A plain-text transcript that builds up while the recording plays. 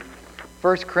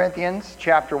1 Corinthians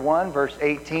chapter 1, verse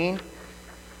 18.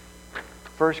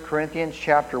 1 Corinthians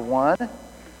chapter 1,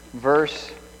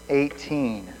 verse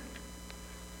 18.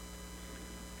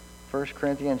 1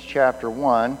 Corinthians chapter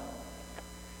 1,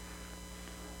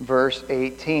 verse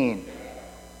 18.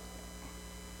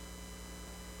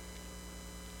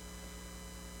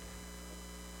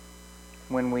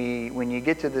 When you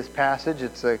get to this passage,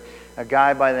 it's a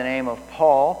guy by the name of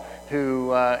Paul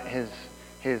who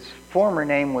his former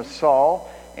name was Saul,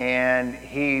 and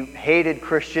he hated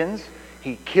Christians.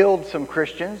 He killed some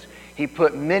Christians. He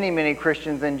put many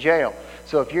Christians in jail.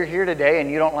 So if you're here today and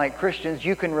you don't like Christians,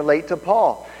 you can relate to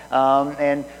Paul.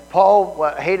 And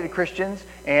Paul hated Christians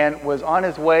and was on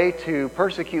his way to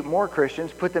persecute more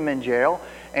Christians, put them in jail.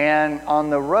 And on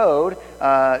the road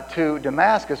to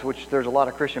Damascus, which there's a lot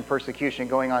of Christian persecution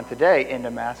going on today in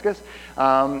Damascus,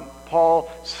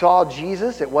 Paul saw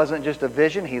Jesus. It wasn't just a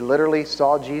vision. He literally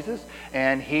saw Jesus,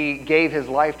 and he gave his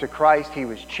life to Christ. He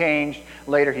was changed.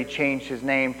 Later, he changed his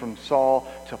name from Saul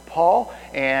to Paul,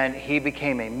 and he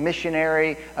became a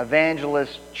missionary,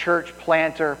 evangelist, church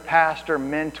planter, pastor,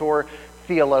 mentor,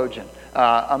 theologian.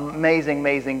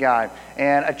 Amazing guy.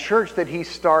 And a church that he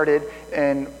started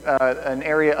in an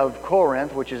area of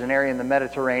Corinth, which is an area in the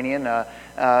Mediterranean.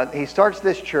 He starts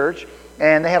this church,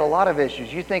 and they had a lot of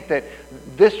issues. You think that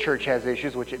this church has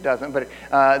issues, which it doesn't, but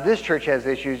this church has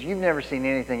issues. You've never seen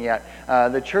anything yet.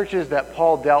 The churches that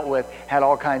Paul dealt with had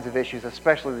all kinds of issues,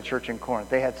 especially the church in Corinth.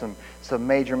 They had some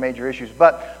major issues.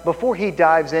 But before he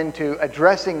dives into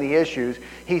addressing the issues,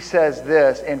 he says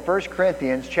this in 1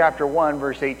 Corinthians chapter 1,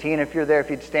 verse 18. If you're there, if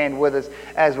you'd stand with us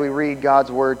as we read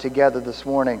God's word together this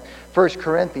morning. 1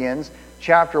 Corinthians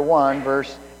chapter 1,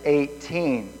 verse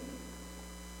 18.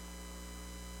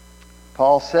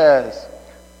 Paul says,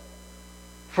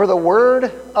 "For the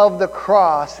word of the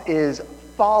cross is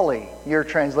folly." Your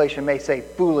translation may say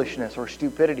foolishness or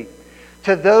stupidity.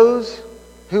 "To those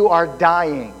who are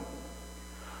dying.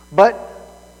 But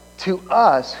to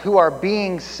us who are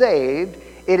being saved,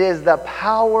 it is the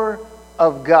power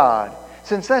of God."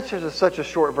 Since that's just such a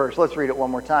short verse, let's read it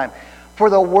one more time. "For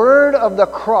the word of the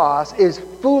cross is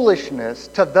foolishness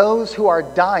to those who are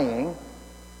dying,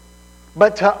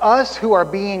 but to us who are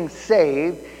being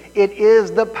saved, it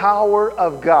is the power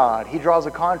of God." He draws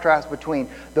a contrast between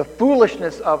the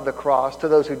foolishness of the cross to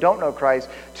those who don't know Christ,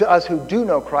 to us who do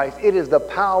know Christ. It is the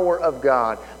power of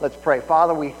God. Let's pray.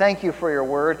 Father, we thank you for your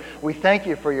word. We thank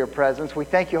you for your presence. We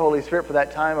thank you, Holy Spirit, for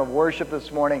that time of worship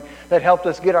this morning that helped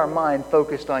us get our mind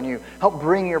focused on you. Help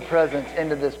bring your presence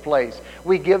into this place.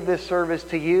 We give this service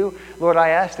to you. Lord, I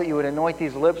ask that you would anoint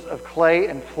these lips of clay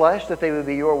and flesh, that they would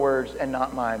be your words and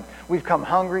not mine. We've come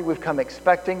hungry. We've come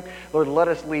expecting. Lord, let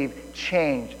us leave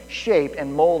changed, shaped,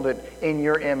 and molded in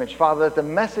your image. Father, that the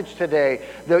message today,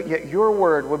 that your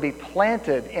word would be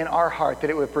planted in our heart, that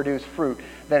it would produce fruit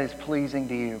that is pleasing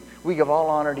to you. We give all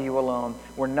honor to you alone.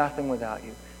 We're nothing without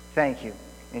you. Thank you.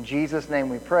 In Jesus' name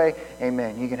we pray.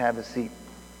 Amen. You can have a seat.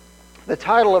 The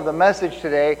title of the message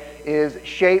today is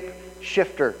Shape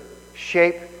Shifter.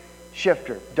 Shape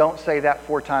Shifter. Don't say that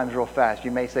 4 times real fast.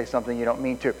 You may say something you don't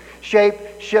mean to. Shape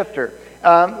Shifter.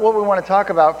 What we want to talk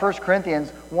about, 1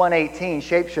 Corinthians 1:18,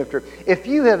 Shape Shifter. If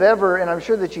you have ever, and I'm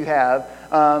sure that you have,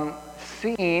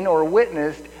 seen or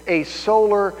witnessed a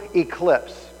solar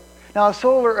eclipse. Now, a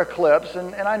solar eclipse,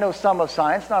 and I know some of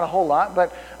science, not a whole lot,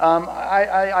 but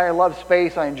I love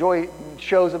space. I enjoy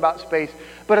shows about space.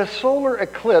 But a solar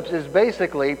eclipse is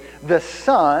basically the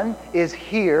sun is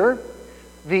here,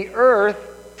 the earth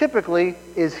typically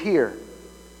is here.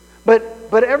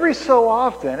 But every so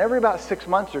often, every about 6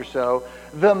 months or so,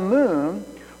 the moon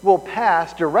will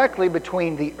pass directly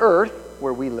between the earth,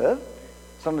 where we live.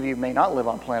 Some of you may not live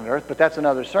on planet Earth, but that's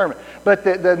another sermon. But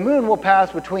the moon will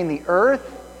pass between the earth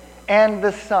and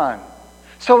the sun.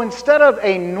 So instead of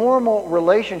a normal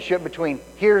relationship between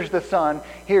here's the sun,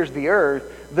 here's the earth,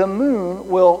 the moon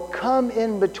will come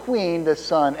in between the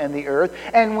sun and the earth.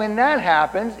 And when that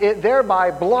happens, it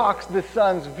thereby blocks the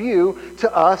sun's view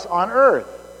to us on earth.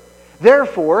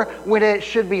 Therefore, when it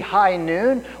should be high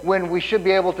noon, when we should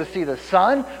be able to see the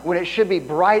sun, when it should be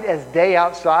bright as day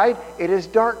outside, it is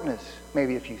darkness.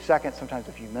 Maybe a few seconds, sometimes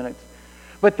a few minutes.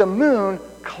 But the moon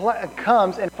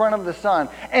comes in front of the sun.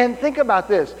 And think about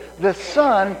this. The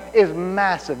sun is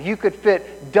massive. You could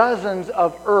fit dozens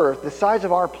of Earth, the size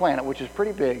of our planet, which is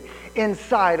pretty big,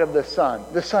 inside of the sun.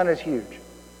 The sun is huge.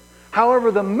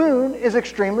 However, the moon is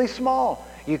extremely small.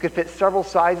 You could fit several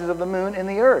sizes of the moon in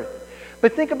the Earth.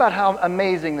 But think about how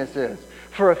amazing this is.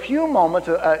 For a few moments,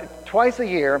 twice a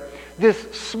year, this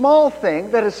small thing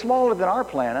that is smaller than our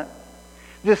planet,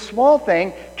 this small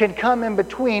thing can come in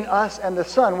between us and the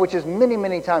sun, which is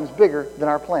many times bigger than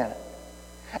our planet.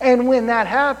 And when that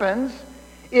happens,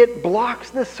 it blocks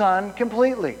the sun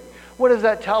completely. What does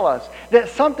that tell us? That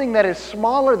something that is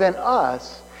smaller than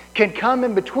us can come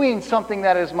in between something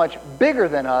that is much bigger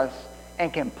than us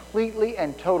and completely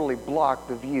and totally block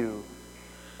the view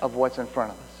of what's in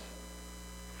front of us.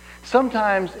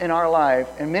 Sometimes in our life,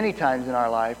 and many times in our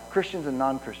life, Christians and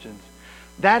non-Christians,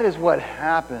 that is what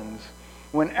happens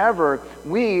whenever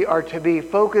we are to be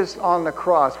focused on the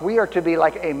cross. We are to be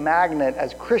like a magnet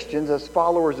as Christians, as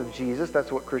followers of Jesus.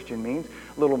 That's what Christian means,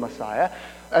 little Messiah.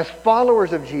 As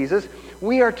followers of Jesus,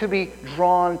 we are to be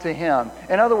drawn to Him.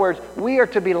 In other words, we are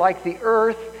to be like the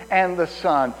earth and the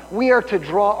sun. We are to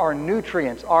draw our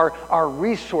nutrients, our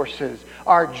resources,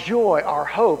 our joy, our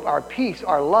hope, our peace,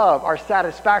 our love, our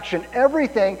satisfaction.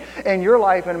 Everything in your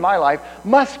life and my life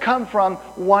must come from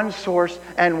one source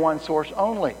and one source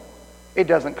only. It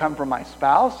doesn't come from my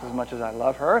spouse as much as I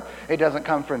love her. It doesn't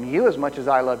come from you as much as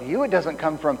I love you. It doesn't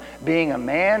come from being a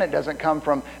man. It doesn't come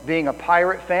from being a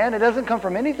pirate fan. It doesn't come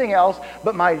from anything else,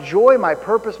 but my joy, my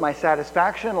purpose, my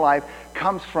satisfaction in life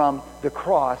comes from the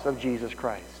cross of Jesus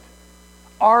Christ.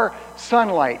 Our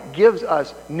sunlight gives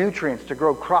us nutrients to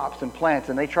grow crops and plants,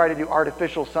 and they try to do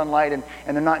artificial sunlight, and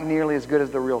they're not nearly as good as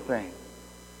the real thing.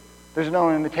 There's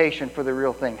no imitation for the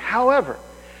real thing. However,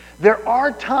 there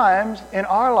are times in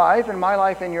our life, in my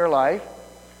life, in your life,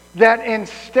 that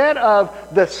instead of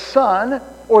the sun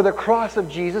or the cross of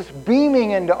Jesus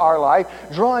beaming into our life,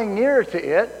 drawing nearer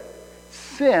to it,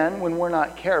 sin, when we're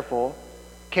not careful,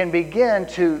 can begin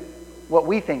to, what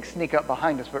we think, sneak up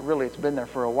behind us, but really it's been there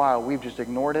for a while. We've just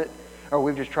ignored it, or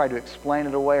we've just tried to explain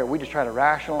it away, or we just try to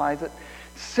rationalize it.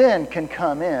 Sin can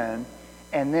come in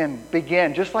and then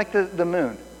begin, just like the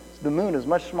moon. The moon is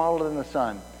much smaller than the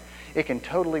sun. It can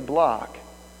totally block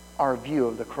our view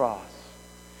of the cross.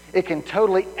 It can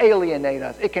totally alienate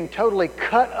us. It can totally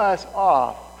cut us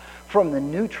off from the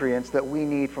nutrients that we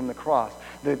need from the cross,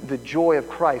 the joy of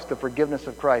Christ, the forgiveness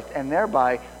of Christ, and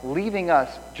thereby leaving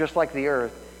us, just like the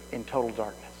earth, in total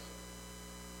darkness.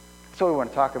 That's what we want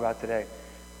to talk about today.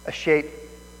 A shape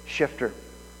shifter.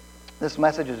 This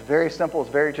message is very simple. It's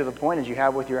very to the point, as you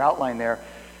have with your outline there.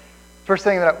 First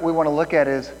thing that we want to look at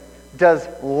is, does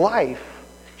life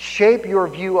shape your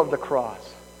view of the cross?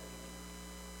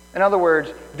 In other words,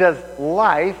 does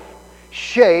life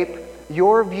shape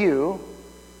your view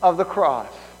of the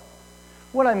cross?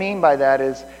 What I mean by that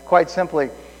is, quite simply,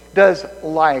 does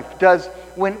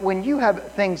when you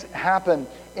have things happen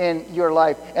in your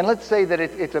life, and let's say that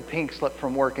it's a pink slip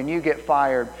from work and you get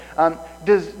fired,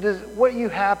 does what you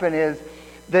happen is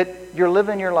that you're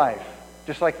living your life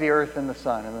just like the earth and the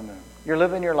sun and the moon. You're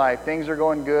living your life. Things are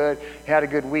going good. You had a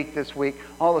good week this week.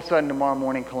 All of a sudden, tomorrow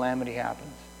morning, calamity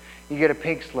happens. You get a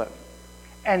pink slip.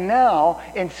 And now,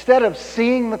 instead of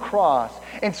seeing the cross,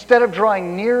 instead of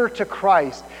drawing nearer to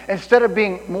Christ, instead of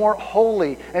being more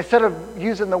holy, instead of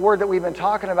using the word that we've been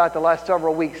talking about the last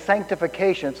several weeks,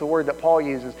 sanctification, it's the word that Paul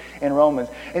uses in Romans.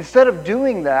 Instead of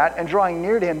doing that and drawing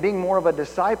near to Him, being more of a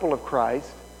disciple of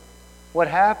Christ, what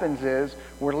happens is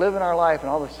we're living our life and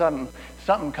all of a sudden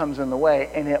something comes in the way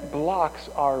and it blocks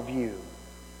our view.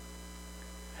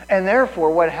 And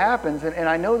therefore what happens, and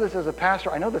I know this as a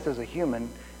pastor, I know this as a human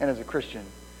and as a Christian,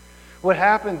 what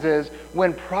happens is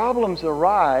when problems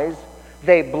arise,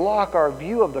 they block our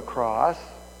view of the cross,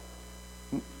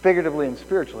 figuratively and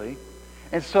spiritually.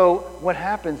 And so what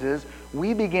happens is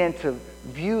we begin to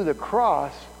view the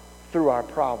cross through our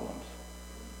problems.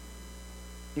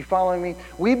 You following me?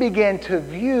 We begin to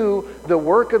view the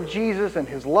work of Jesus and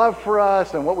His love for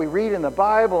us and what we read in the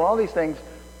Bible and all these things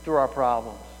through our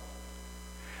problems.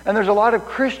 And there's a lot of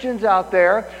Christians out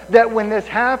there that when this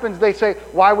happens, they say,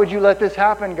 why would you let this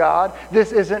happen, God?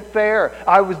 This isn't fair.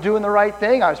 I was doing the right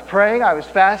thing. I was praying. I was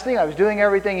fasting. I was doing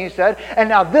everything You said. And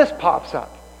now this pops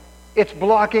up. It's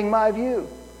blocking my view.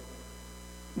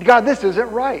 God, this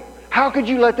isn't right. How could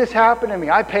You let this happen to me?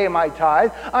 I pay my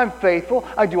tithe. I'm faithful.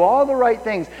 I do all the right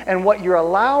things. And what you're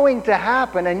allowing to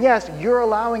happen, and yes, you're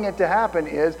allowing it to happen,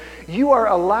 is you are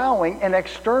allowing an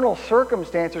external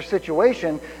circumstance or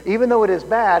situation, even though it is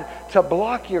bad, to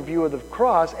block your view of the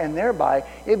cross, and thereby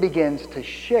it begins to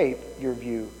shape your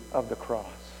view of the cross.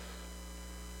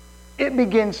 It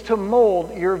begins to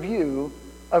mold your view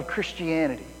of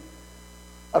Christianity,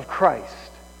 of Christ,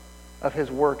 of His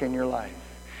work in your life.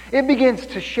 It begins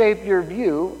to shape your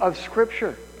view of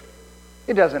Scripture.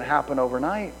 It doesn't happen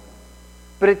overnight,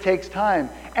 but it takes time.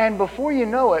 And before you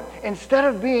know it, instead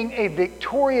of being a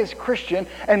victorious Christian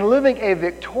and living a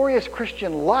victorious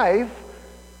Christian life,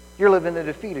 you're living a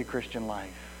defeated Christian life.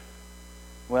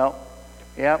 Well,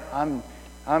 yeah,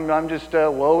 I'm just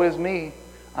woe is me.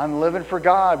 I'm living for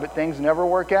God, but things never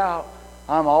work out.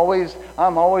 I'm always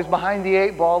behind the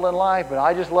 8 ball in life, but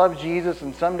I just love Jesus,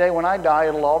 and someday when I die,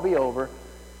 it'll all be over.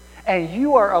 And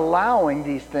you are allowing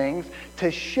these things to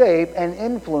shape and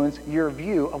influence your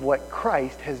view of what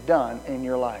Christ has done in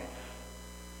your life.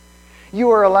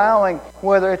 You are allowing,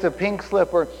 whether it's a pink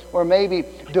slip or maybe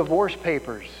divorce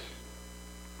papers,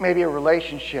 maybe a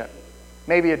relationship,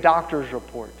 maybe a doctor's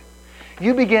report.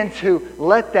 You begin to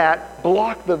let that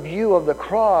block the view of the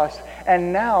cross,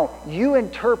 and now you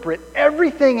interpret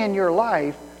everything in your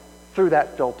life through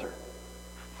that filter,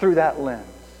 through that lens.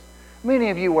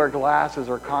 Many of you wear glasses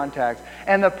or contacts,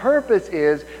 and the purpose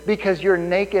is because your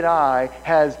naked eye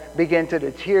has begun to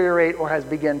deteriorate or has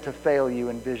begun to fail you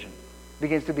in vision. It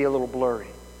begins to be a little blurry.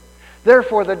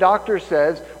 Therefore, the doctor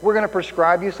says, we're going to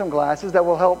prescribe you some glasses that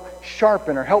will help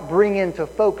sharpen or help bring into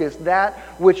focus that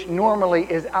which normally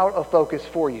is out of focus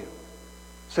for you.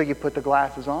 So you put the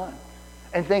glasses on,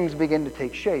 and things begin to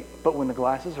take shape. But when the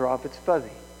glasses are off, it's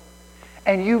fuzzy.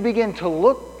 And you begin to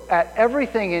look at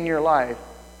everything in your life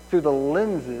through the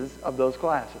lenses of those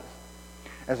glasses.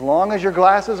 As long as your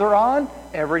glasses are on,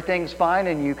 everything's fine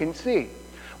and you can see.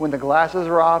 When the glasses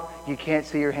are off, you can't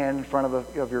see your hand in front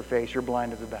of your face. You're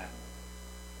blind as a bat.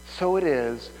 So it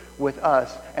is with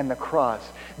us and the cross.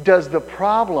 Does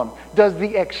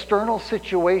the external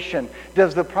situation,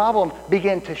 does the problem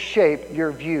begin to shape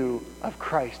your view of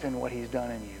Christ and what He's done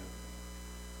in you?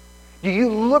 Do you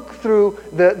look through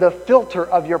the filter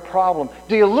of your problem?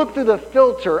 Do you look through the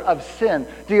filter of sin?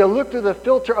 Do you look through the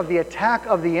filter of the attack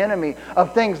of the enemy,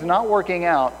 of things not working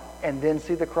out, and then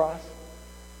see the cross?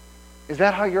 Is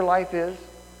that how your life is?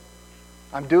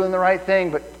 I'm doing the right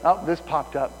thing, but this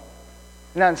popped up.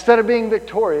 Now, instead of being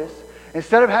victorious,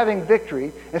 instead of having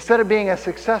victory, instead of being a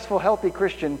successful, healthy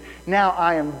Christian, now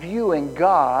I am viewing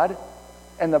God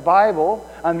and the Bible,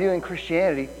 I'm viewing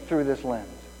Christianity through this lens.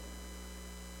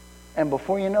 And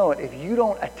before you know it, if you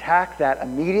don't attack that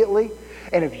immediately,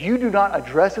 and if you do not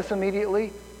address this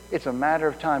immediately, it's a matter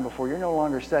of time before you're no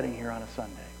longer sitting here on a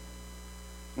Sunday.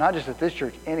 Not just at this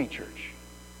church, any church.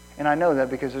 And I know that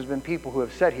because there's been people who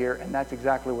have sat here, and that's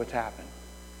exactly what's happened.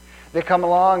 They come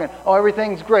along and,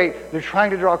 everything's great. They're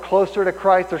trying to draw closer to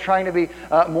Christ. They're trying to be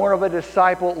more of a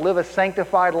disciple, live a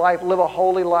sanctified life, live a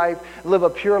holy life, live a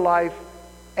pure life.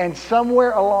 And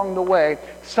somewhere along the way,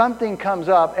 something comes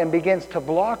up and begins to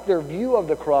block their view of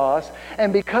the cross.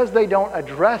 And because they don't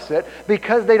address it,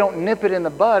 because they don't nip it in the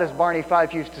bud, as Barney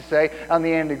Fife used to say on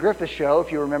the Andy Griffith Show,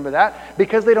 if you remember that,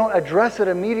 because they don't address it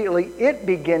immediately, it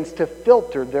begins to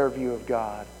filter their view of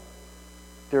God,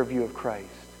 their view of Christ.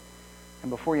 And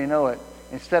before you know it,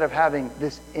 instead of having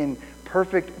this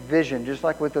imperfect vision, just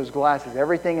like with those glasses,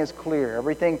 everything is clear,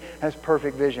 everything has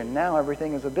perfect vision. Now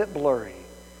everything is a bit blurry.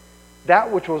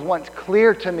 That which was once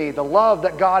clear to me, the love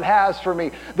that God has for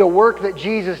me, the work that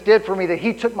Jesus did for me, that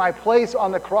He took my place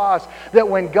on the cross, that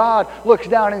when God looks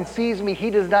down and sees me,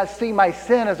 He does not see my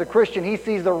sin as a Christian. He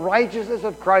sees the righteousness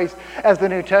of Christ, as the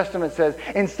New Testament says.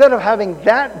 Instead of having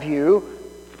that view,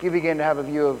 you begin to have a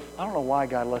view of, I don't know why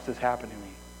God lets this happen to me.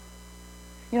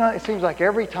 You know, it seems like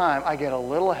every time I get a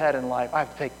little ahead in life, I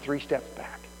have to take 3 steps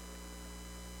back.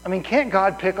 I mean, can't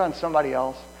God pick on somebody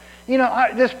else? You know,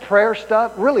 this prayer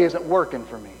stuff really isn't working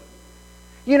for me.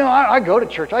 You know, I go to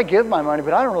church, I give my money,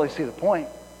 but I don't really see the point.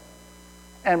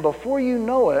 And before you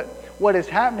know it, what is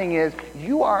happening is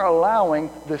you are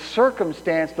allowing the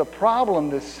circumstance, the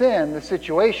problem, the sin, the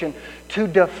situation to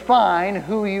define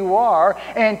who you are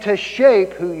and to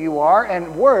shape who you are,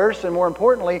 and worse and more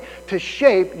importantly, to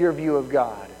shape your view of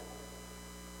God,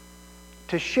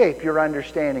 to shape your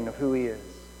understanding of who He is.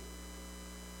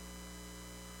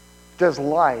 Does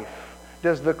life,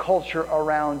 does the culture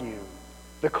around you,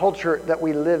 the culture that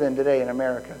we live in today in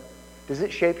America, does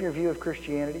it shape your view of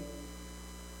Christianity?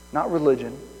 Not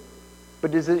religion,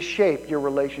 but does it shape your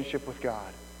relationship with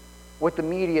God? What the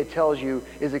media tells you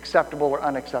is acceptable or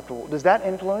unacceptable, does that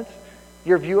influence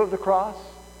your view of the cross?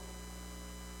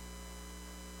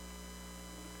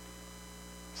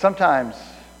 Sometimes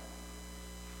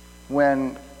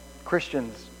when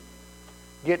Christians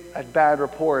get a bad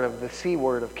report of the C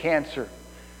word, of cancer,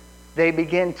 they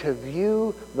begin to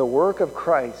view the work of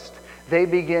Christ. They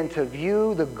begin to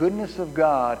view the goodness of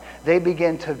God. They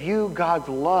begin to view God's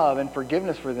love and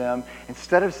forgiveness for them.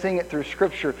 Instead of seeing it through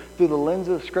Scripture, through the lens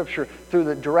of Scripture, through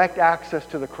the direct access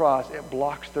to the cross, it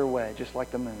blocks their way, just like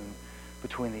the moon,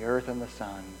 between the earth and the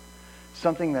sun.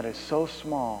 Something that is so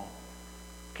small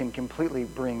can completely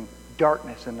bring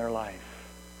darkness in their life.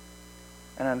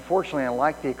 And unfortunately,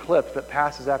 unlike the eclipse that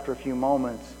passes after a few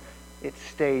moments, it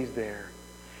stays there.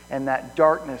 And that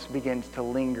darkness begins to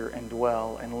linger and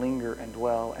dwell and linger and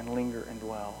dwell and linger and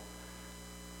dwell.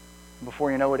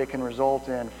 Before you know it, it can result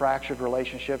in fractured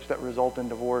relationships that result in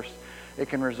divorce. It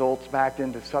can result back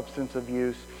into substance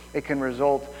abuse. It can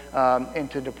result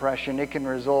into depression. It can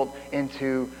result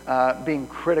into being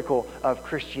critical of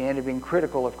Christianity, being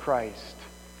critical of Christ.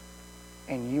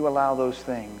 And you allow those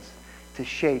things to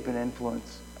shape and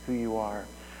influence who you are.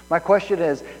 My question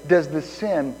is, does the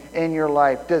sin in your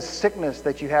life, does sickness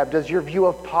that you have, does your view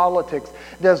of politics,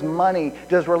 does money,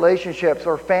 does relationships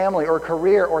or family or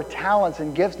career or talents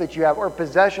and gifts that you have or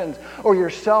possessions or your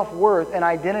self-worth and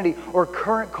identity or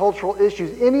current cultural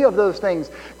issues, any of those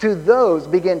things, do those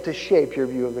begin to shape your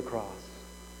view of the cross?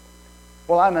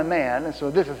 Well, I'm a man, and so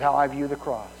this is how I view the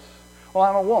cross. Well,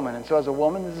 I'm a woman, and so as a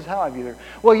woman, this is how I view it.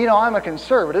 Well, I'm a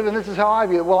conservative, and this is how I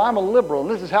view it. Well, I'm a liberal,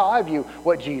 and this is how I view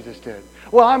what Jesus did.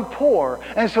 Well, I'm poor,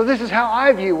 and so this is how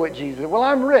I view what Jesus did. Well,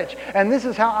 I'm rich, and this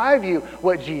is how I view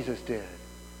what Jesus did.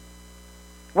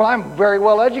 Well, I'm very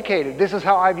well educated. This is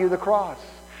how I view the cross.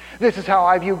 This is how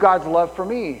I view God's love for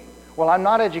me. Well, I'm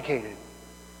not educated.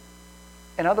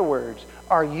 In other words,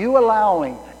 are you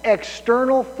allowing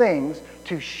external things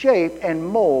to shape and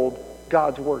mold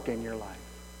God's work in your life?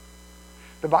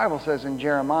 The Bible says in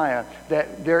Jeremiah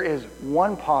that there is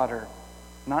one potter,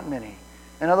 not many.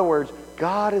 In other words,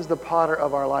 God is the potter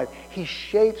of our life. He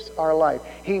shapes our life.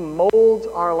 He molds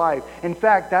our life. In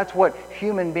fact, that's what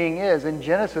human being is. In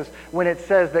Genesis, when it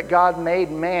says that God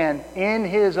made man in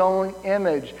His own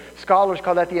image, scholars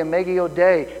call that the imago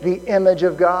Dei, the image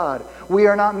of God. We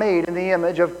are not made in the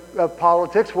image of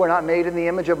politics. We're not made in the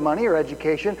image of money or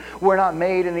education. We're not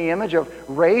made in the image of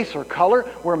race or color.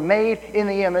 We're made in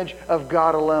the image of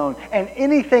God alone. And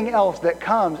anything else that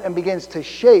comes and begins to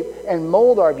shape and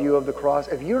mold our view of the cross,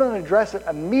 if you don't address it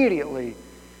immediately,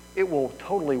 it will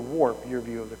totally warp your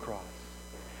view of the cross.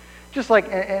 Just like,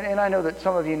 and I know that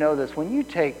some of you know this, when you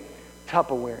take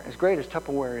Tupperware, as great as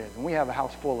Tupperware is, and we have a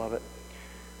house full of it,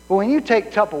 but when you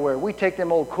take Tupperware, we take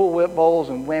them old Cool Whip bowls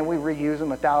and we reuse them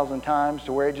 1,000 times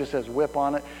to where it just says whip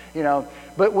on it,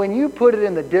 But when you put it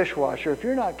in the dishwasher, if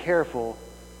you're not careful,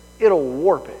 it'll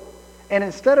warp it. And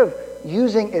instead of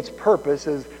using its purpose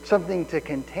as something to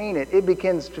contain it, it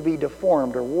begins to be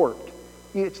deformed or warped.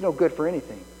 It's no good for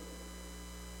anything.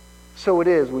 So it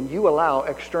is when you allow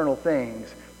external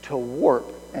things to warp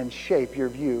and shape your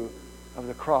view of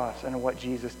the cross and of what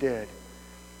Jesus did.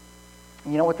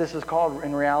 You know what this is called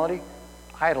in reality?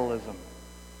 Idolism.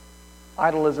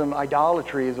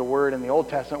 Idolatry is a word in the Old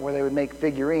Testament where they would make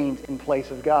figurines in place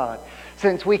of God.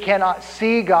 Since we cannot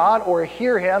see God or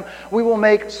hear Him, we will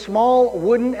make small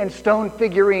wooden and stone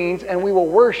figurines and we will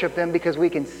worship them because we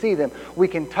can see them, we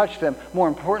can touch them. More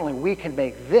importantly, we can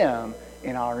make them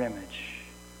in our image.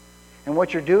 And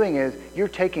what you're doing is you're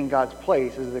taking God's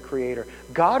place as the creator.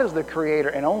 God is the creator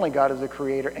and only God is the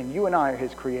creator, and you and I are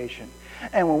His creation.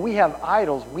 And when we have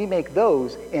idols, we make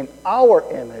those in our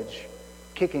image,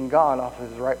 kicking God off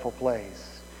of His rightful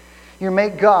place. You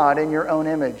make God in your own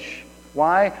image.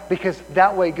 Why? Because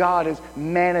that way God is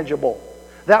manageable.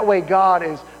 That way God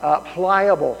is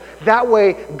pliable. That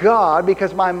way God,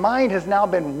 because my mind has now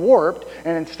been warped,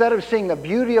 and instead of seeing the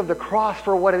beauty of the cross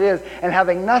for what it is and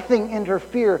having nothing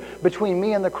interfere between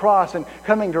me and the cross and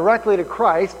coming directly to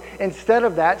Christ, instead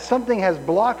of that, something has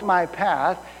blocked my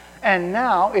path, and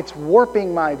now it's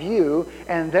warping my view,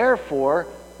 and therefore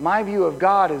my view of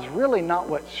God is really not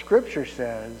what Scripture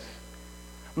says.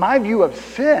 My view of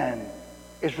sin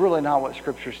is really not what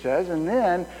Scripture says. And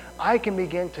then I can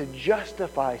begin to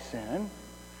justify sin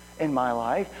in my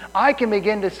life. I can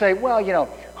begin to say, well,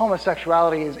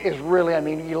 homosexuality is really,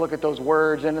 you look at those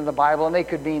words in the Bible and they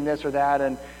could mean this or that.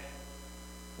 And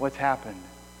what's happened?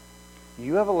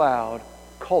 You have allowed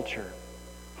culture,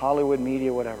 Hollywood,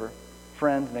 media, whatever,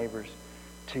 friends, neighbors,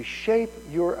 to shape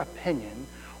your opinion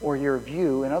or your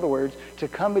view, in other words, to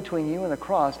come between you and the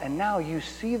cross, and now you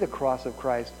see the cross of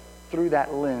Christ through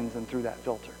that lens and through that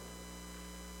filter.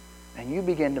 And you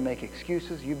begin to make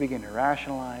excuses, you begin to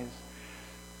rationalize.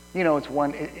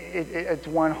 It's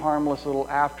one harmless little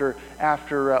after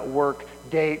work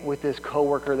date with this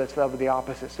coworker that's of the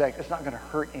opposite sex. It's not going to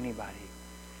hurt anybody.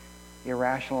 You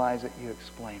rationalize it, you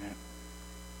explain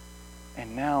it.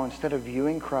 And now, instead of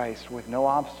viewing Christ with no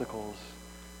obstacles,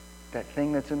 that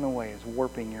thing that's in the way is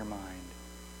warping your mind,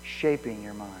 shaping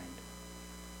your mind.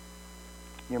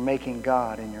 You're making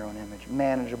God in your own image,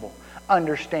 manageable,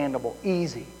 understandable,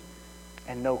 easy,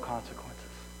 and no consequences.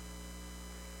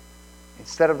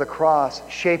 Instead of the cross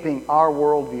shaping our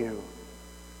worldview,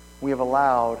 we have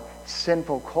allowed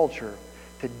sinful culture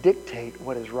to dictate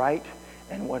what is right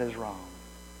and what is wrong.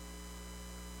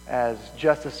 As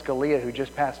Justice Scalia, who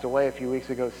just passed away a few weeks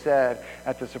ago, said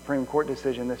at the Supreme Court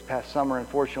decision this past summer,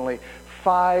 unfortunately,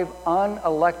 5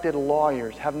 unelected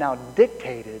lawyers have now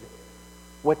dictated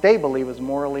what they believe is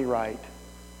morally right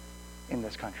in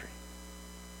this country.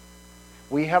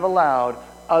 We have allowed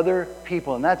other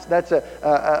people, and that's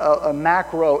a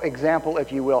macro example,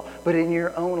 if you will, but in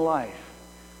your own life,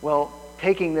 well,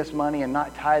 taking this money and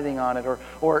not tithing on it,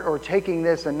 or taking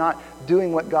this and not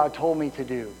doing what God told me to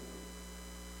do,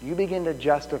 you begin to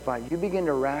justify, you begin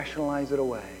to rationalize it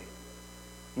away.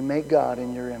 You make God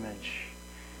in your image,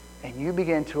 and you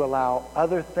begin to allow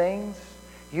other things,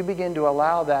 you begin to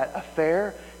allow that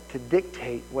affair to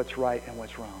dictate what's right and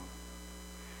what's wrong.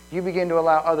 You begin to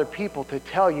allow other people to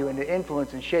tell you and to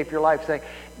influence and shape your life, saying,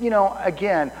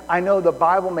 again, I know the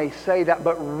Bible may say that,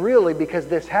 but really, because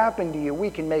this happened to you,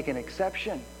 we can make an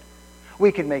exception.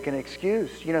 We can make an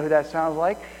excuse. You know who that sounds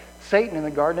like? Satan in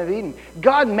the Garden of Eden.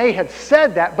 God may have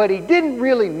said that, but he didn't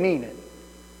really mean it.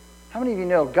 How many of you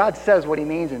know God says what he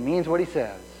means and means what he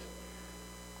says?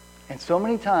 And so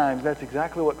many times, that's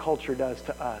exactly what culture does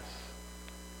to us.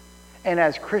 And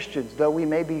as Christians, though we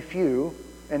may be few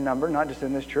in number, not just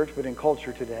in this church, but in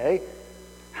culture today,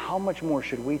 how much more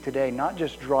should we today not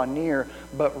just draw near,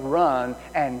 but run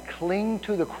and cling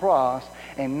to the cross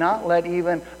and not let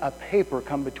even a paper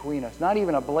come between us, not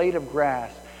even a blade of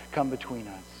grass come between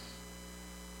us.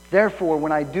 Therefore,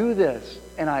 when I do this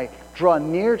and I draw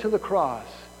near to the cross,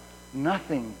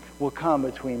 nothing will come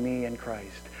between me and Christ.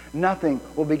 Nothing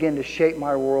will begin to shape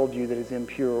my worldview that is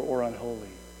impure or unholy.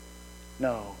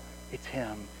 No, it's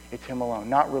Him. It's Him alone.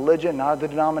 Not religion, not the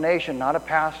denomination, not a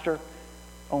pastor.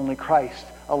 Only Christ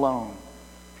alone.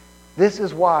 This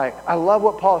is why I love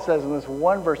what Paul says in this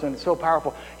one verse, and it's so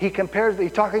powerful. He's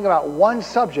talking about one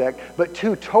subject, but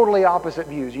two totally opposite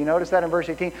views. You notice that in verse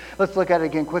 18? Let's look at it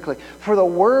again quickly. For the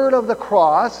word of the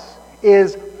cross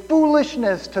is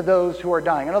foolishness to those who are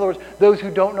dying. In other words, those who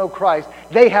don't know Christ,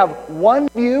 they have one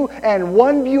view and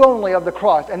one view only of the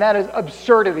cross, and that is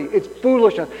absurdity. It's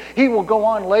foolishness. He will go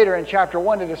on later in chapter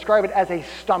 1 to describe it as a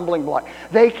stumbling block.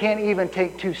 They can't even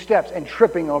take 2 steps and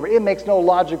tripping over it. It makes no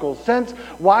logical sense.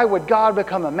 Why would God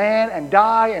become a man and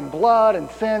die in blood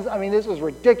and sins? I mean, this is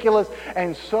ridiculous,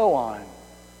 and so on.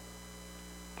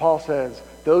 Paul says,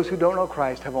 those who don't know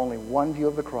Christ have only one view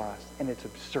of the cross, and it's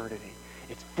absurdity.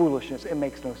 It's foolishness. It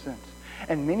makes no sense.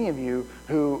 And many of you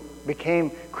who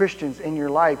became Christians in your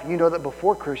life, you know that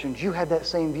before Christians, you had that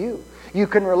same view. You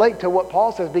can relate to what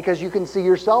Paul says because you can see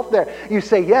yourself there. You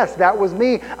say, yes, that was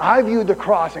me. I viewed the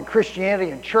cross and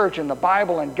Christianity and church and the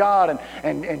Bible and God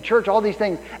and church, all these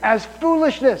things, as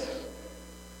foolishness.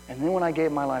 And then when I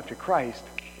gave my life to Christ,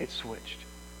 it switched.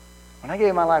 When I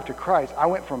gave my life to Christ, I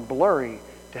went from blurry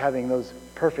to having those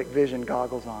perfect vision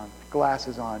goggles on,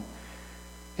 glasses on.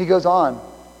 He goes on,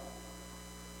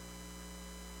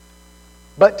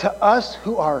 but to us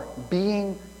who are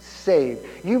being saved.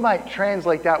 You might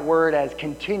translate that word as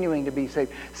continuing to be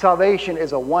saved. Salvation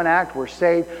is a one act. We're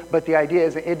saved, but the idea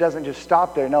is it doesn't just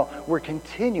stop there. No, we're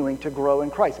continuing to grow in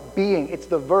Christ. Being, it's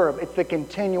the verb. It's the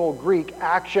continual Greek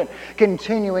action.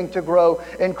 Continuing to grow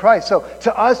in Christ. So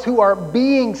to us who are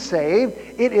being saved,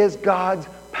 it is God's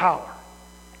power.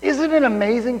 Isn't it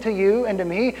amazing to you and to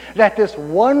me that this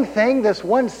one thing, this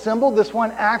one symbol, this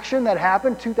one action that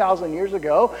happened 2,000 years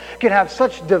ago can have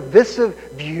such divisive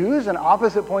views and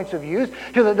opposite points of views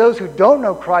to those who don't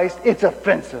know Christ? It's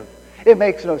offensive. It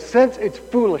makes no sense. It's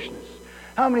foolishness.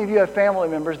 How many of you have family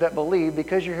members that believe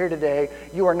because you're here today,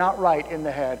 you are not right in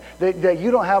the head, that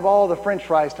you don't have all the French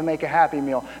fries to make a Happy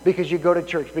Meal because you go to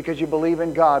church, because you believe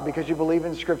in God, because you believe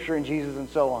in Scripture and Jesus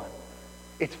and so on?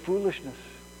 It's foolishness.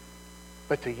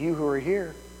 But to you who are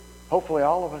here, hopefully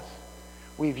all of us,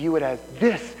 we view it as,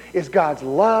 this is God's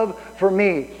love for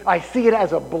me. I see it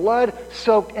as a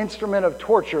blood-soaked instrument of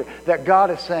torture that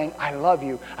God is saying, I love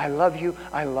you, I love you,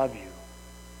 I love you.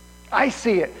 I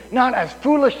see it not as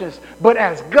foolishness, but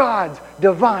as God's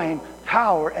divine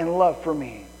power and love for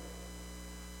me.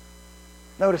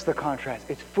 Notice the contrast.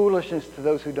 It's foolishness to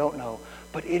those who don't know,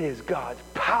 but it is God's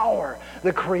power,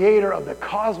 the creator of the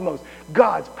cosmos,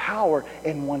 God's power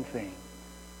in one thing.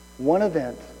 One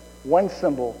event, one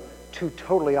symbol, two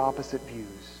totally opposite views.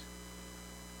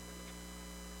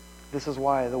 This is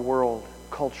why the world,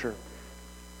 culture,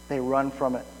 they run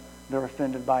from it. They're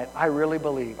offended by it. I really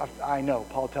believe, I know,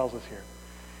 Paul tells us here,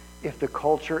 if the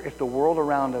culture, if the world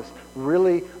around us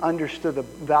really understood the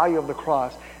value of the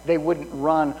cross, they wouldn't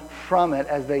run from it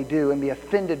as they do and be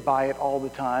offended by it all the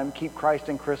time, keep Christ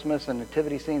in Christmas and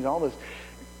nativity scenes and all this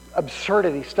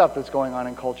absurdity stuff that's going on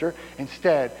in culture.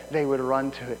 Instead, they would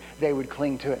run to it. They would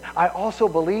cling to it. I also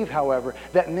believe, however,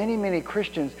 that many, many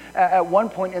Christians at one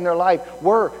point in their life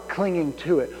were clinging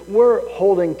to it, were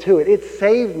holding to it. It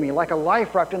saved me like a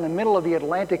life raft in the middle of the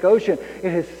Atlantic Ocean.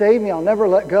 It has saved me. I'll never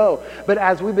let go. But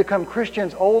as we become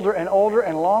Christians older and older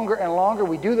and longer,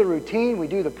 we do the routine, we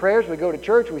do the prayers, we go to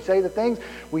church, we say the things,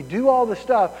 we do all the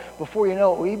stuff. Before you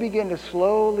know it, we begin to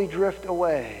slowly drift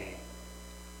away.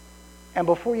 And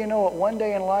before you know it, one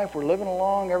day in life, we're living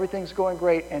along, everything's going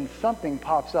great, and something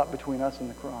pops up between us and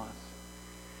the cross.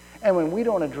 And when we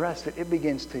don't address it, it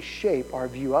begins to shape our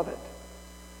view of it.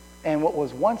 And what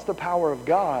was once the power of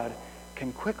God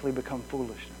can quickly become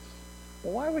foolishness.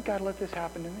 Well, why would God let this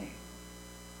happen to me?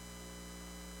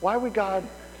 Why would God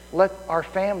let our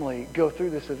family go through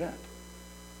this event?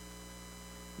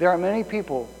 There are many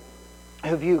people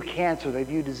who view cancer, they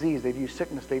view disease, they view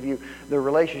sickness, they view their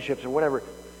relationships or whatever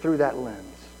through that lens.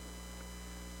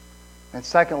 And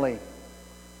secondly,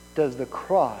 does the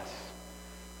cross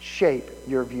shape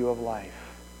your view of life?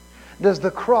 Does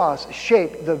the cross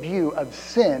shape the view of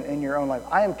sin in your own life?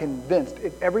 I am convinced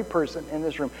if every person in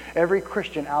this room, every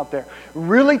Christian out there,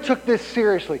 really took this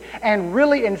seriously and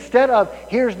really, instead of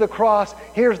here's the cross,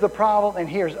 here's the problem, and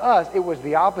here's us, it was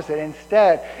the opposite.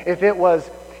 Instead, if it was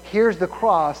here's the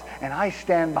cross and I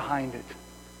stand behind it.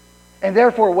 And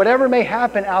therefore, whatever may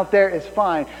happen out there is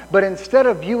fine. But instead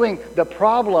of viewing the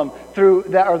problem through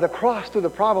that, or the cross through the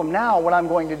problem, now what I'm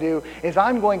going to do is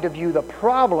I'm going to view the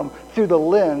problem through the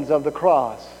lens of the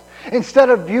cross. Instead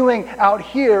of viewing out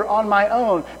here on my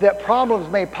own that problems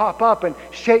may pop up and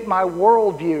shape my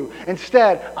worldview,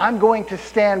 instead I'm going to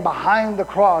stand behind the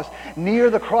cross, near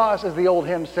the cross as the old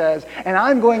hymn says, and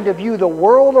I'm going to view the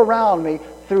world around me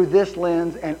through this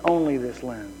lens and only this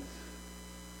lens.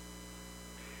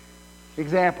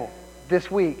 Example,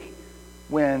 this week,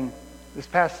 this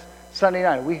past Sunday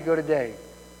night, a week ago today,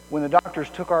 when the doctors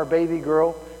took our baby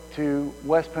girl to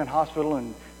West Penn Hospital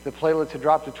and the platelets had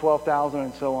dropped to 12,000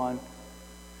 and so on,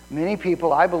 many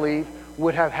people, I believe,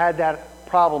 would have had that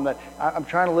problem that I'm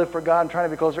trying to live for God, I'm trying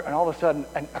to be closer, and all of a sudden,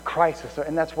 a crisis,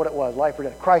 and that's what it was, life or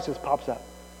death, crisis pops up.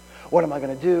 What am I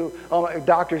going to do? Oh,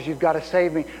 doctors, you've got to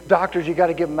save me. Doctors, you've got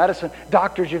to give medicine.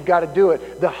 Doctors, you've got to do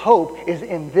it. The hope is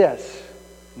in this,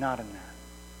 not in that.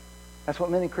 That's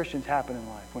what many Christians happen in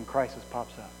life when crisis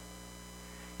pops up.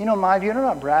 You know my view, and I'm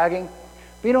not bragging,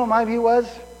 but you know what my view was?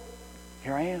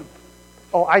 Here I am.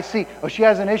 Oh, I see. Oh, she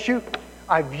has an issue?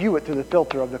 I view it through the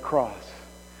filter of the cross.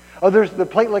 Oh, there's the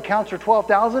platelet counts are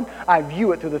 12,000. I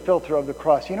view it through the filter of the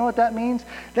cross. You know what that means?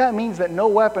 That means that no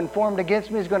weapon formed against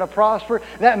me is going to prosper.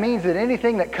 That means that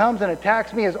anything that comes and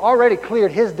attacks me has already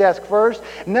cleared his desk first.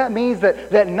 And that means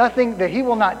that nothing, that he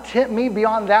will not tempt me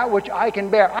beyond that which I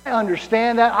can bear. I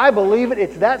understand that. I believe it.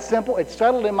 It's that simple. It's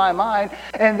settled in my mind.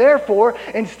 And therefore,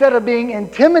 instead of being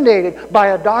intimidated by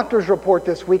a doctor's report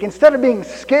this week, instead of being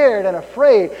scared and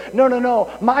afraid,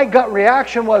 no. My gut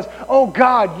reaction was, oh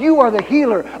God, you are the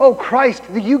healer. Oh Christ,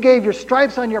 you gave your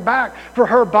stripes on your back for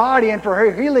her body and for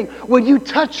her healing. Will you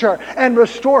touch her and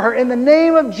restore her? In the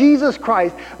name of Jesus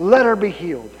Christ, let her be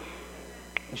healed.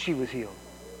 And she was healed.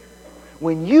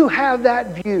 When you have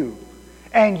that view,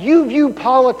 and you view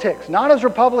politics, not as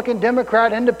Republican,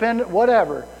 Democrat, Independent,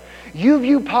 whatever, you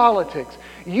view politics,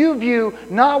 you view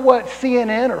not what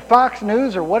CNN or Fox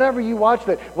News or whatever you watch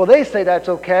that, well, they say that's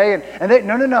okay. And they,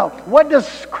 no. What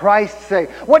does Christ say?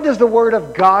 What does the Word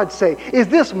of God say? Is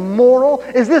this moral?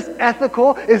 Is this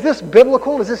ethical? Is this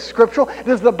biblical? Is this scriptural?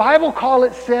 Does the Bible call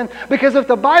it sin? Because if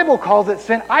the Bible calls it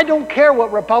sin, I don't care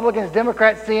what Republicans,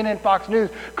 Democrats, CNN, Fox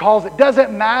News calls it.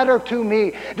 Doesn't matter to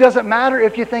me. Doesn't matter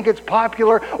if you think it's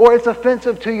popular or it's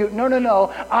offensive to you.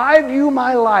 No. I view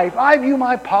my life, I view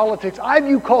my politics, I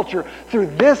view culture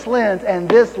through this lens and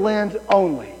this lens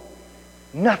only.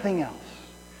 Nothing else.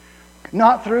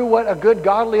 Not through what a good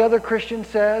godly other Christian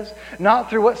says. Not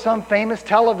through what some famous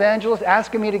televangelist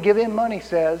asking me to give him money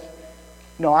says.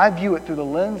 No, I view it through the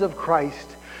lens of Christ,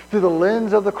 through the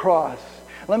lens of the cross.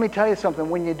 Let me tell you something.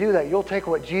 When you do that, you'll take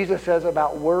what Jesus says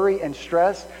about worry and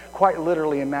stress quite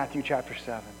literally in Matthew chapter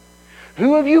 7.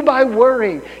 Who of you by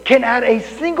worrying can add a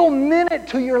single minute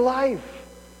to your life?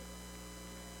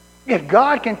 If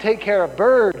God can take care of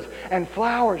birds and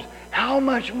flowers, how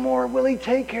much more will He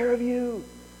take care of you?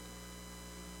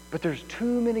 But there's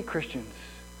too many Christians.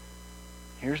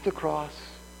 Here's the cross,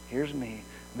 here's me,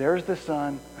 there's the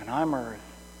sun, and I'm earth.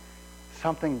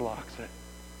 Something blocks it,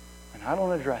 and I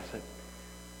don't address it,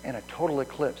 and a total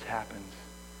eclipse happens.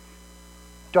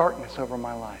 Darkness over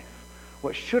my life.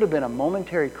 What should have been a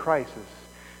momentary crisis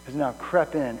has now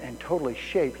crept in and totally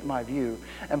shaped my view.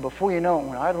 And before you know it,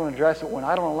 when I don't address it, when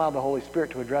I don't allow the Holy Spirit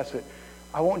to address it,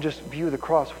 I won't just view the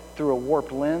cross through a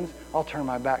warped lens. I'll turn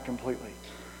my back completely.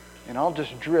 And I'll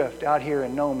just drift out here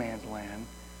in no man's land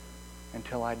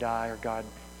until I die or God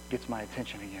gets my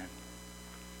attention again.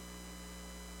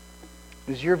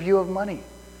 This is your view of money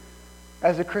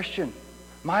as a Christian.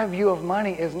 My view of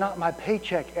money is not my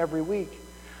paycheck every week.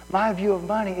 My view of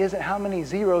money isn't how many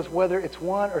zeros, whether it's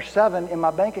 1 or 7 in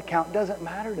my bank account, doesn't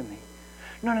matter to me.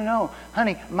 No.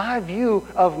 Honey, my view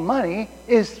of money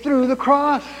is through the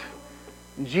cross.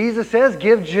 Jesus says,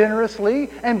 give generously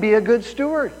and be a good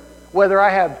steward. Whether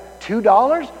I have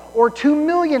 $2 or $2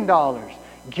 million,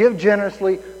 give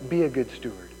generously, be a good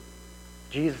steward.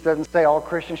 Jesus doesn't say all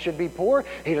Christians should be poor.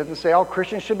 He doesn't say all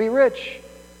Christians should be rich.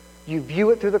 You view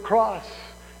it through the cross,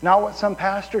 not what some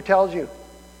pastor tells you.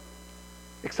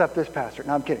 Except this pastor.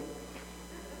 No, I'm kidding.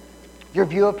 Your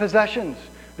view of possessions.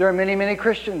 There are many, many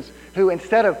Christians who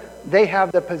instead of they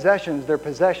have the possessions, their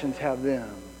possessions have them.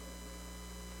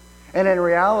 And in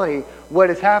reality, what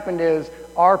has happened is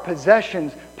our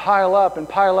possessions pile up, and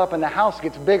the house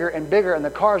gets bigger and bigger, and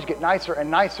the cars get nicer and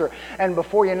nicer. And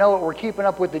before you know it, we're keeping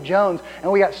up with the Jones,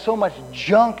 and we got so much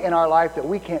junk in our life that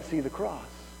we can't see the cross.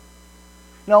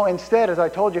 No, instead, as I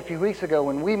told you a few weeks ago,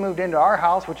 when we moved into our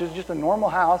house, which is just a normal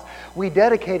house, we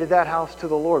dedicated that house to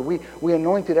the Lord. We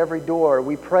anointed every door.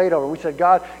 We prayed over it. We said,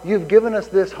 God, you've given us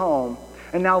this home.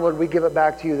 And now, Lord, we give it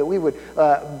back to you, that we would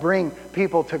bring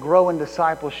people to grow in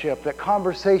discipleship, that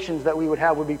conversations that we would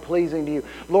have would be pleasing to you.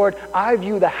 Lord, I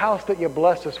view the house that you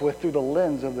blessed us with through the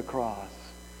lens of the cross.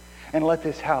 And let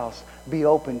this house be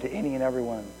open to any and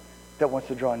everyone that wants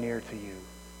to draw near to you.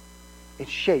 It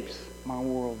shapes my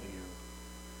worldview.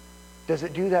 Does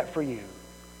it do that for you?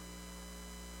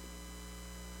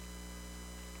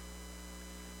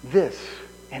 This,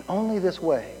 and only this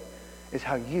way, is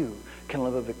how you can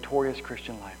live a victorious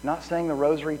Christian life. Not saying the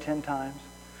rosary 10 times.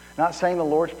 Not saying the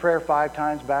Lord's Prayer 5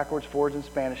 times, backwards, forwards, in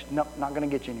Spanish. No, not going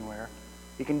to get you anywhere.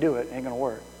 You can do it. It ain't going to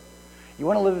work. You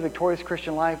want to live a victorious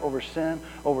Christian life over sin,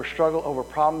 over struggle, over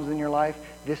problems in your life?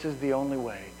 This is the only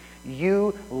way.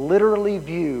 You literally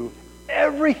view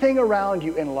everything around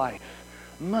you in life.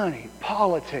 Money,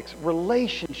 politics,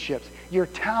 relationships, your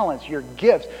talents, your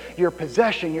gifts, your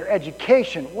possession, your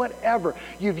education, whatever.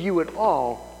 You view it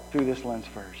all through this lens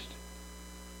first.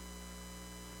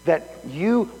 That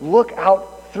you look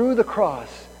out through the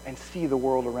cross and see the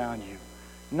world around you.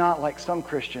 Not like some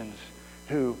Christians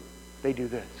who, they do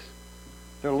this.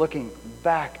 They're looking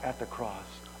back at the cross,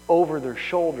 over their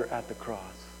shoulder at the cross.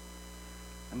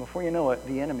 And before you know it,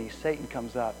 the enemy, Satan,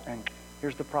 comes up, and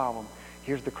here's the problem.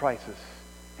 Here's the crisis.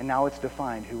 And now it's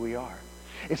defined who we are.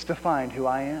 It's defined who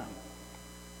I am.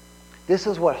 This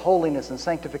is what holiness and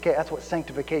sanctification, that's what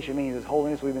sanctification means, is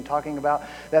holiness. We've been talking about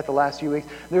that the last few weeks.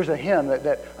 There's a hymn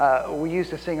that we used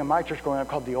to sing in my church growing up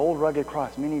called The Old Rugged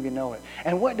Cross. Many of you know it.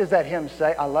 And what does that hymn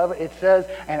say? I love it. It says,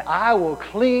 and I will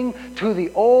cling to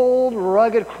the old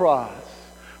rugged cross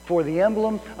for the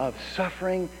emblem of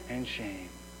suffering and shame.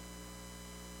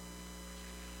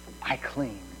 I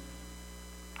cling.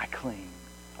 I cling.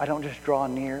 I don't just draw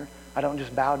near. I don't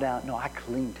just bow down. No, I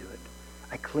cling to it.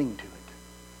 I cling to it.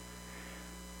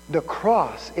 The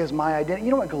cross is my identity.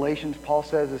 You know what Galatians, Paul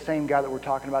says, the same guy that we're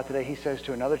talking about today, he says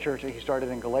to another church that he started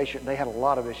in Galatia. They had a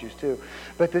lot of issues too.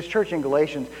 But this church in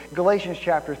Galatians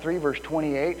chapter 3, verse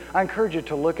 28, I encourage you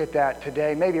to look at that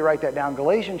today. Maybe write that down.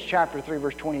 Galatians chapter 3,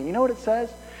 verse 28. You know what it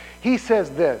says? He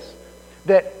says this,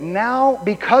 that now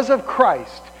because of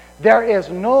Christ, there is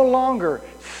no longer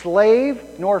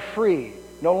slave nor free,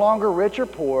 no longer rich or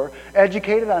poor,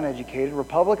 educated, uneducated,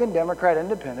 Republican, Democrat,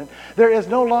 independent. There is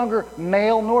no longer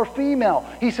male nor female.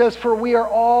 He says, for we are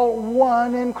all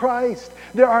one in Christ.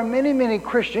 There are many, many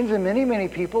Christians and many, many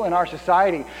people in our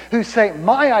society who say,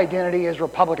 my identity is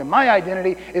Republican. My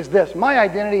identity is this. My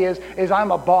identity is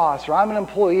I'm a boss, or I'm an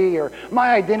employee, or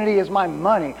my identity is my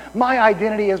money. My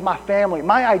identity is my family.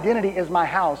 My identity is my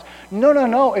house.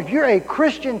 No. If you're a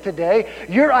Christian today,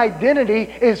 your identity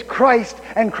is Christ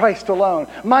and Christ alone.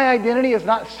 My identity is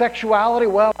not sexuality.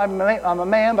 Well, I'm a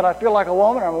man, but I feel like a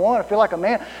woman. I'm a woman, I feel like a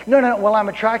man. No. Well, I'm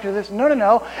attracted to this.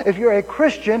 No. If you're a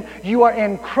Christian, you are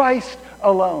in Christ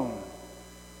alone.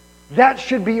 That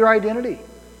should be your identity.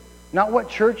 Not what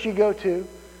church you go to.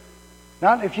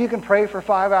 Not if you can pray for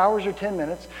 5 hours or 10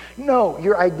 minutes. No,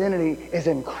 your identity is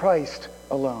in Christ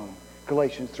alone.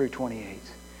 Galatians 3:28.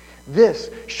 This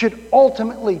should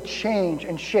ultimately change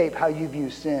and shape how you view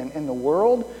sin in the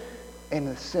world and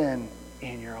the sin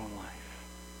in your own life.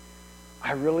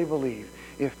 I really believe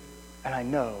and I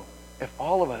know, if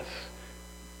all of us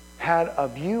had a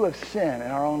view of sin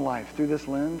in our own life through this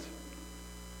lens,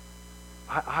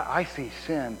 I see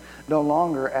sin no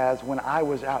longer as when I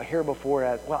was out here before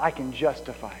as, well, I can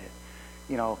justify it.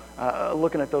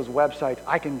 looking at those websites,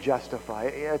 I can justify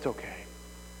it. Yeah, it's okay.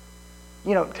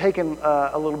 Taking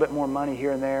a little bit more money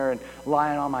here and there and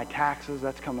lying on my taxes,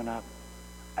 that's coming up.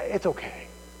 It's okay.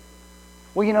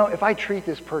 Well, if I treat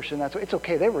this person, it's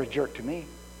okay. They were a jerk to me.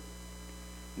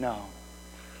 No.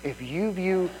 If you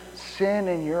view sin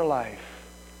in your life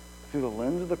through the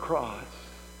lens of the cross,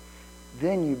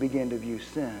 then you begin to view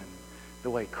sin the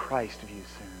way Christ views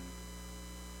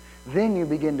sin. Then you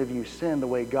begin to view sin the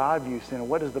way God views sin. And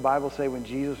what does the Bible say when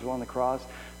Jesus was on the cross?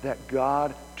 That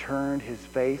God turned his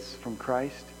face from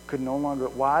Christ. Could no longer.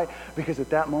 Why? Because at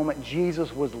that moment,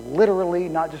 Jesus was literally,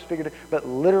 not just figurative, but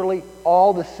literally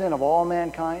all the sin of all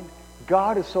mankind.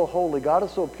 God is so holy. God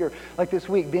is so pure. Like this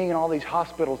week, being in all these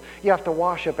hospitals, you have to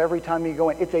wash up every time you go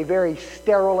in. It's a very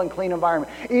sterile and clean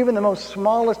environment. Even the most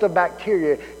smallest of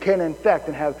bacteria can infect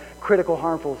and have critical,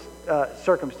 harmful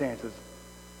circumstances.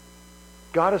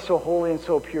 God is so holy and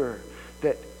so pure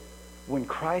that when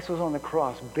Christ was on the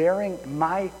cross bearing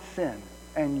my sin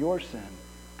and your sin,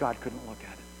 God couldn't look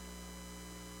at it.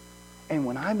 And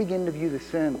when I begin to view the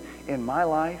sin in my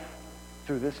life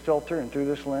through this filter and through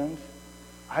this lens,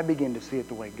 I begin to see it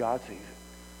the way God sees it.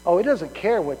 Oh, it doesn't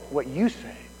care what you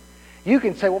say. You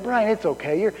can say, well, Brian, it's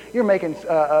okay. You're making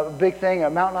a big thing, a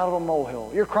mountain out of a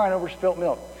molehill. You're crying over spilt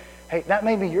milk. Hey, that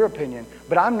may be your opinion,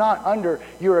 but I'm not under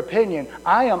your opinion.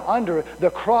 I am under the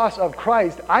cross of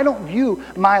Christ. I don't view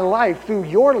my life through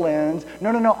your lens.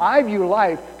 No. I view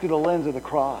life through the lens of the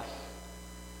cross.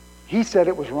 He said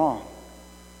it was wrong.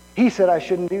 He said I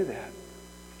shouldn't do that.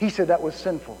 He said that was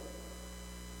sinful.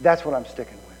 That's what I'm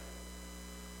sticking with.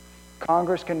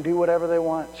 Congress can do whatever they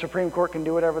want. Supreme Court can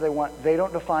do whatever they want. They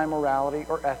don't define morality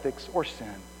or ethics or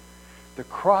sin. The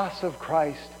cross of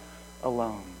Christ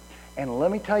alone. And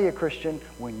let me tell you, Christian,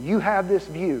 when you have this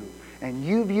view, and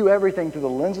you view everything through the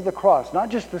lens of the cross, not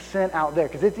just the sin out there,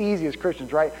 because it's easy as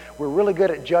Christians, right? We're really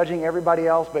good at judging everybody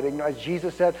else, but as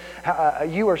Jesus said,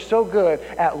 you are so good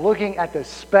at looking at the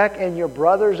speck in your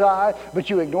brother's eye, but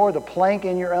you ignore the plank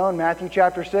in your own, Matthew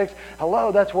chapter 6.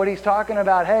 Hello, that's what he's talking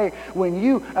about. Hey, when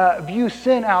you view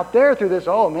sin out there through this,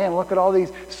 oh man, look at all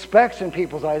these specks in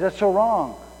people's eyes, that's so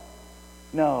wrong.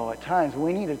 No, at times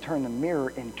we need to turn the mirror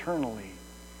internally.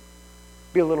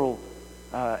 Be a little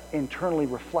internally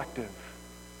reflective.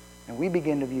 And we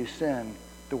begin to view sin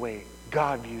the way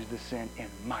God views the sin in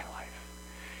my life.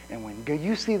 And when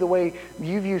you see the way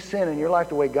you view sin in your life,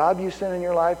 the way God views sin in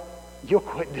your life, you'll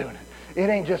quit doing it. It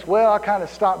ain't just, well, I kind of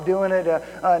stopped doing it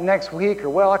next week, or,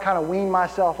 well, I kind of weaned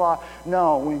myself off.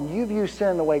 No, when you view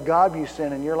sin the way God views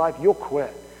sin in your life, you'll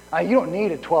quit. You don't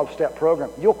need a 12-step program.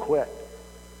 You'll quit.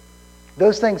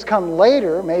 Those things come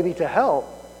later, maybe to help,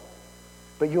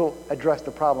 but you'll address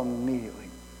the problem immediately.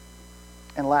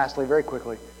 And lastly, very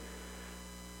quickly,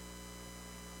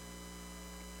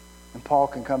 and Paul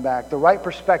can come back, the right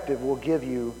perspective will give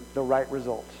you the right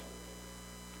results.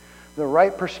 The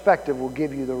right perspective will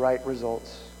give you the right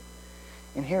results.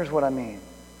 And here's what I mean.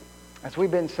 As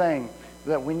we've been saying,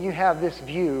 that when you have this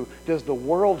view, does the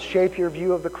world shape your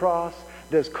view of the cross?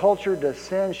 Does culture, does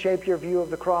sin shape your view of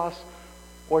the cross?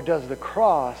 Or does the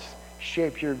cross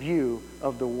shape your view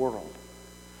of the world?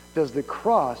 Does the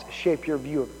cross shape your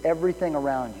view of everything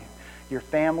around you? Your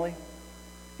family,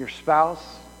 your spouse,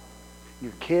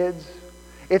 your kids.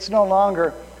 It's no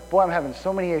longer, boy, I'm having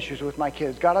so many issues with my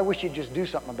kids. God, I wish you'd just do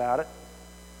something about it.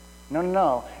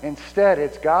 No. Instead,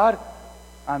 it's, God,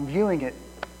 I'm viewing it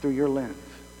through your lens.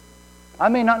 I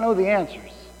may not know the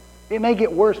answers. It may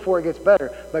get worse before it gets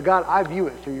better. But God, I view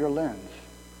it through your lens.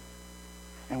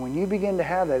 And when you begin to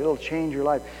have that, it'll change your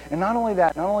life. And not only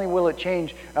that, not only will it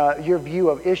change your view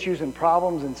of issues and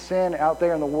problems and sin out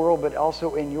there in the world, but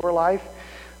also in your life.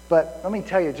 But let me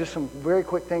tell you just some very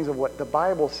quick things of what the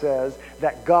Bible says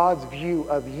that God's view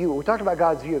of you. We talked about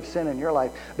God's view of sin in your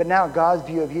life, but now God's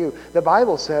view of you. The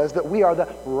Bible says that we are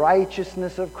the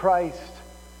righteousness of Christ.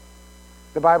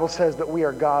 The Bible says that we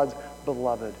are God's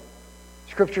beloved.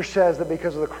 Scripture says that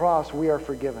because of the cross, we are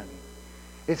forgiven.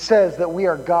 It says that we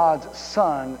are God's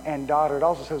son and daughter. It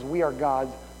also says we are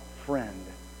God's friend.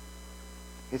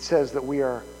 It says that we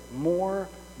are more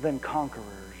than conquerors.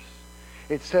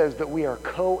 It says that we are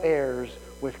co-heirs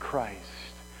with Christ.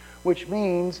 Which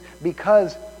means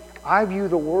because I view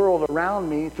the world around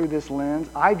me through this lens,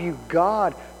 I view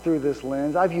God through this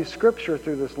lens, I view Scripture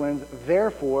through this lens,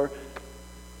 therefore,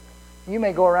 you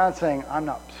may go around saying, I'm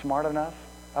not smart enough,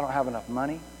 I don't have enough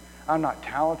money, I'm not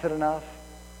talented enough,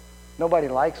 nobody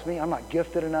likes me, I'm not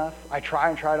gifted enough, I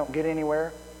try, I don't get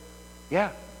anywhere.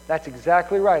 Yeah, that's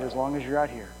exactly right as long as you're out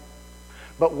here.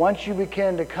 But once you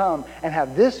begin to come and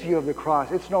have this view of the cross,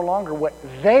 it's no longer what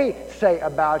they say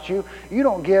about you. You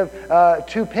don't give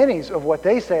 2 pennies of what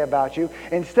they say about you.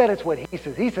 Instead, it's what he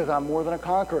says. He says, I'm more than a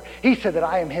conqueror. He said that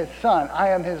I am his son. I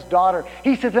am his daughter.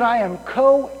 He said that I am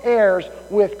co-heirs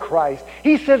with Christ.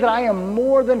 He said that I am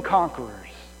more than conquerors.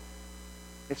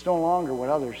 It's no longer what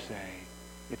others say.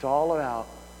 It's all about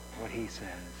what he says.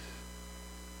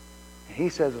 And he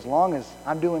says, as long as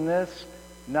I'm doing this,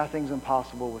 nothing's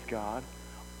impossible with God.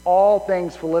 All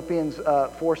things, Philippians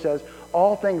 4 says,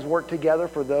 all things work together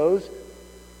for those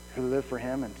who live for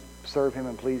him and serve him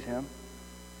and please him.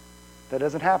 That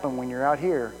doesn't happen when you're out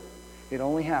here. It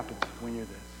only happens when you're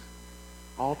this.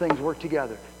 All things work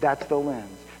together. That's the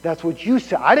lens. That's what you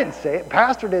said. I didn't say it.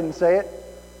 Pastor didn't say it.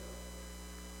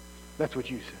 That's what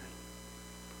you said.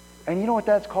 And you know what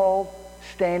that's called?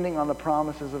 Standing on the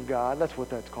promises of God. That's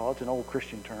what that's called. It's an old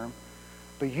Christian term.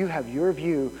 But you have your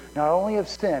view not only of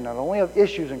sin, not only of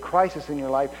issues and crisis in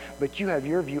your life, but you have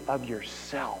your view of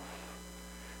yourself.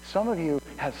 Some of you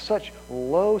have such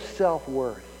low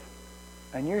self-worth.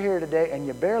 And you're here today and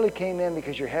you barely came in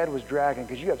because your head was dragging,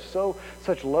 because you have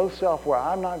such low self-worth.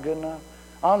 I'm not good enough.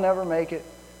 I'll never make it.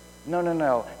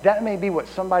 No. That may be what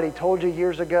somebody told you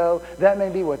years ago. That may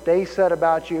be what they said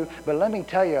about you. But let me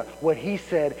tell you, what he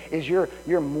said is you're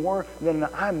more than,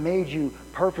 I made you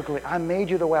perfectly. I made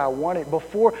you the way I wanted.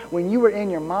 Before, when you were in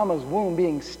your mama's womb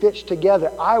being stitched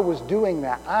together, I was doing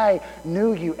that. I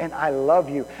knew you and I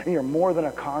love you. And you're more than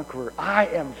a conqueror. I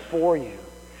am for you.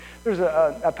 There's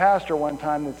a pastor one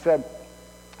time that said,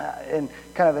 and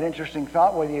kind of an interesting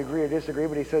thought, whether you agree or disagree,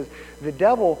 but he says, the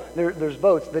devil, there's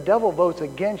votes. The devil votes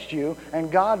against you,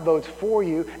 and God votes for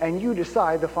you, and you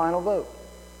decide the final vote.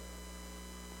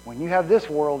 When you have this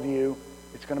worldview,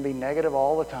 it's going to be negative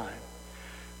all the time.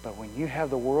 But when you have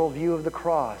the worldview of the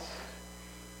cross,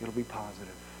 it'll be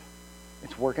positive.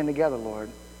 It's working together,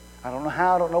 Lord. I don't know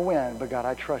how, I don't know when, but God,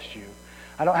 I trust you.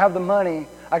 I don't have the money.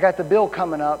 I got the bill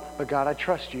coming up, but God, I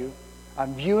trust you.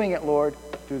 I'm viewing it, Lord,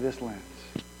 through this lens.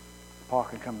 Paul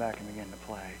can come back and begin to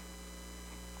play.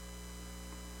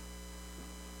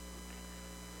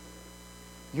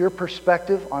 Your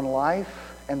perspective on life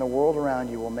and the world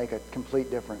around you will make a complete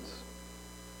difference.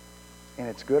 And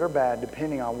it's good or bad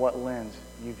depending on what lens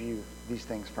you view these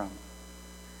things from.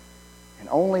 And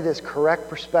only this correct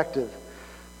perspective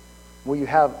will you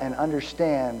have and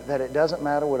understand that it doesn't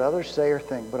matter what others say or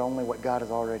think, but only what God has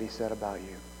already said about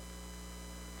you.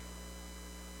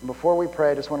 Before we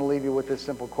pray, I just want to leave you with this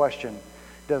simple question.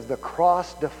 Does the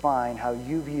cross define how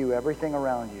you view everything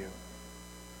around you?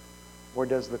 Or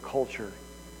does the culture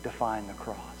define the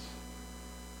cross?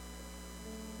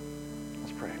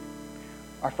 Let's pray.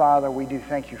 Our Father, we do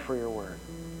thank you for your word.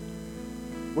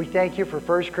 We thank you for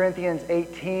 1 Corinthians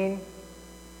 18.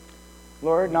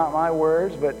 Lord, not my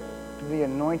words, but the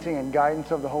anointing and guidance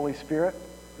of the Holy Spirit.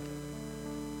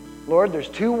 Lord, there's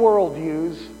 2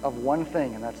 worldviews of one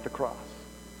thing, and that's the cross.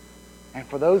 And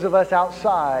for those of us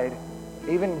outside,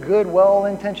 even good,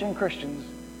 well-intentioned Christians,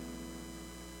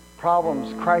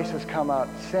 problems, crises come up,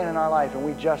 sin in our life, and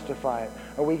we justify it,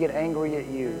 or we get angry at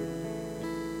you.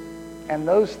 And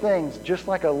those things, just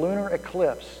like a lunar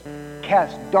eclipse,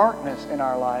 cast darkness in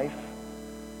our life.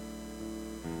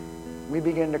 We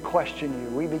begin to question you.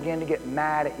 We begin to get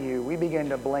mad at you. We begin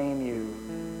to blame you.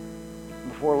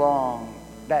 Before long,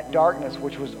 that darkness,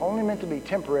 which was only meant to be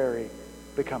temporary,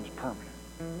 becomes permanent.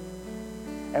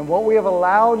 And what we have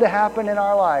allowed to happen in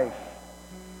our life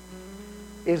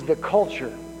is the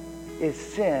culture, is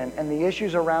sin, and the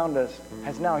issues around us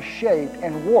has now shaped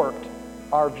and warped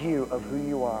our view of who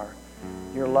you are,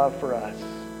 your love for us,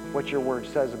 what your word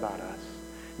says about us.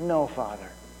 No, Father,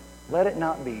 let it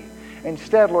not be.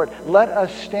 Instead, Lord, let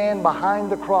us stand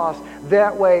behind the cross.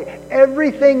 That way,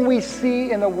 everything we see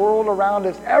in the world around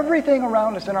us, everything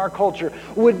around us in our culture,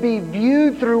 would be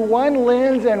viewed through one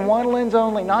lens and one lens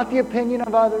only. Not the opinion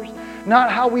of others,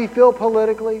 not how we feel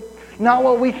politically, not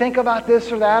what we think about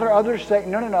this or that or others say.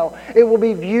 No. It will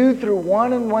be viewed through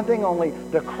one and one thing only,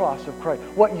 the cross of Christ.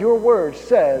 What your word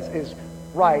says is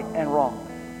right and wrong.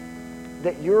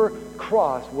 That your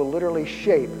cross will literally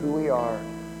shape who we are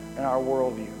in our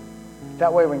worldview.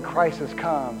 That way when crisis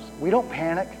comes, we don't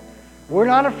panic. We're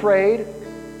not afraid.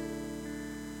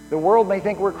 The world may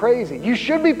think we're crazy. You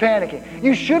should be panicking.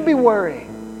 You should be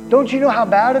worrying. Don't you know how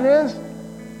bad it is?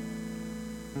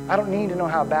 I don't need to know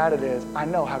how bad it is. I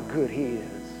know how good he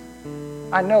is.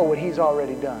 I know what he's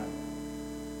already done.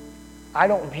 I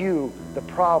don't view the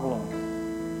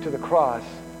problem to the cross.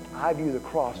 I view the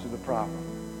cross to the problem.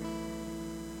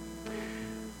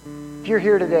 If you're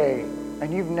here today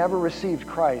and you've never received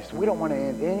Christ, we don't want to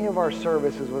end any of our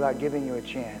services without giving you a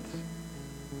chance.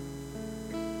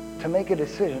 to make a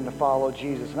decision to follow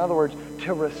Jesus. In other words,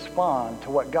 to respond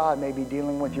to what God may be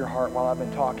dealing with your heart while I've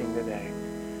been talking today.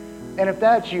 And if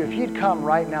that's you, if you'd come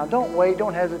right now, don't wait,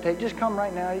 don't hesitate, just come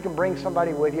right now. You can bring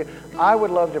somebody with you. I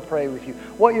would love to pray with you.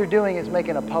 What you're doing is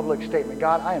making a public statement.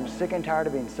 God, I am sick and tired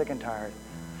of being sick and tired.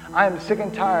 I am sick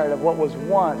and tired of what was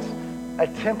once a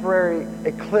temporary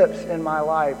eclipse in my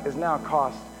life is now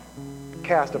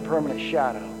cast a permanent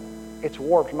shadow. It's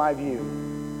warped my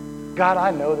view. God,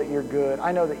 I know that you're good.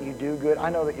 I know that you do good. I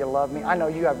know that you love me. I know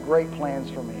you have great plans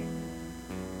for me.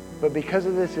 But because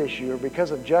of this issue, or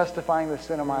because of justifying the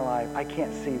sin of my life, I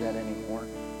can't see that anymore.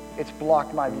 It's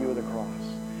blocked my view of the cross.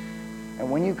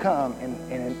 And when you come in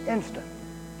an instant,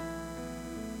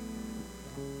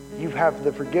 you have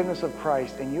the forgiveness of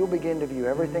Christ, and you'll begin to view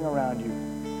everything around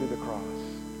you through the cross.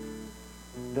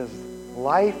 Does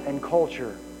life and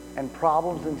culture and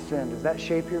problems and sin, does that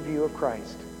shape your view of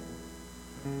Christ?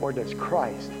 Or does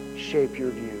Christ shape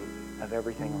your view of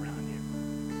everything around you?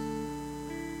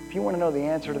 If you want to know the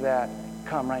answer to that,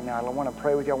 come right now. I want to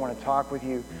pray with you. I want to talk with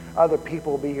you. Other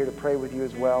people will be here to pray with you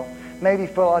as well. Maybe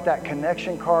fill out that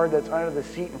connection card that's under the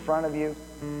seat in front of you.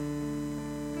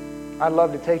 I'd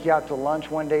love to take you out to lunch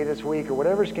one day this week or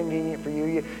whatever's convenient for you.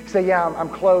 You say, yeah, I'm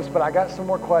close, but I got some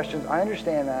more questions. I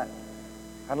understand that.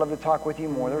 I'd love to talk with you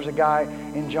more. There was a guy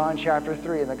in John chapter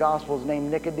 3 in the Gospels named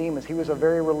Nicodemus. He was a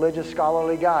very religious,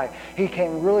 scholarly guy. He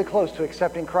came really close to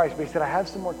accepting Christ, but he said, I have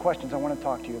some more questions. I want to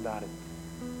talk to you about it.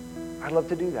 I'd love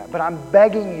to do that. But I'm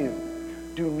begging you,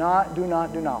 do not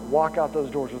walk out those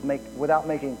doors without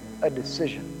making a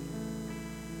decision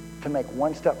to make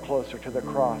one step closer to the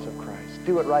cross of Christ.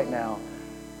 Do it right now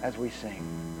as we sing.